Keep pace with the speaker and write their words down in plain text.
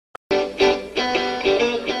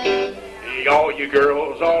all you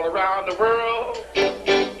girls all around the world.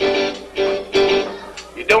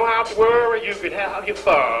 You don't have to worry, you can have your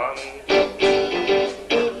fun.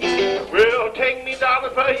 Well, take me,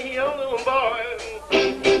 darling, for your little boy.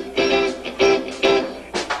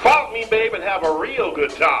 Follow me, baby, and have a real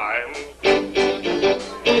good time.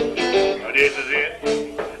 This is it.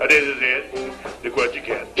 This is it. Look what you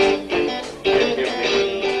get.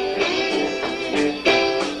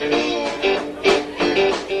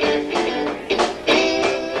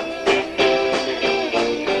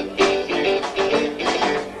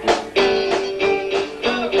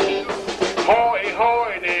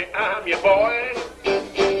 I'm your boy.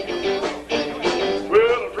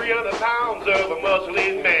 Well, 300 pounds of a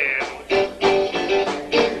muscly man.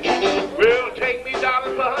 Well, take me,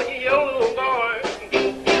 darling, for your little boy.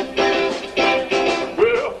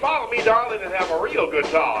 Well, follow me, darling, and have a real good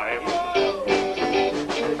time.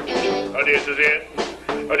 This is it.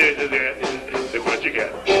 This is it. Look what you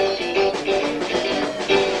get.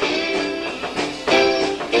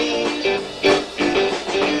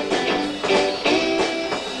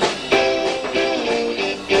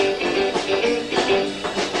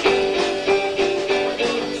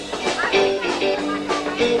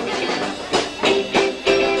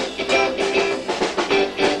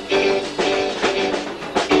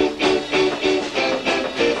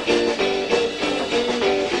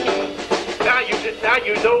 Now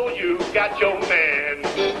you know you got your man.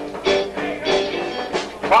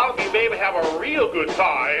 Follow me, baby, have a real good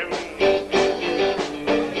time.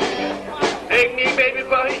 Take me, baby,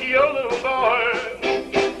 for your little boy.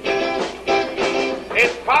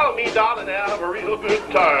 And follow me, darling, have a real good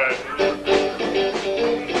time.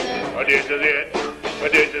 This is it.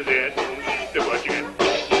 This is it.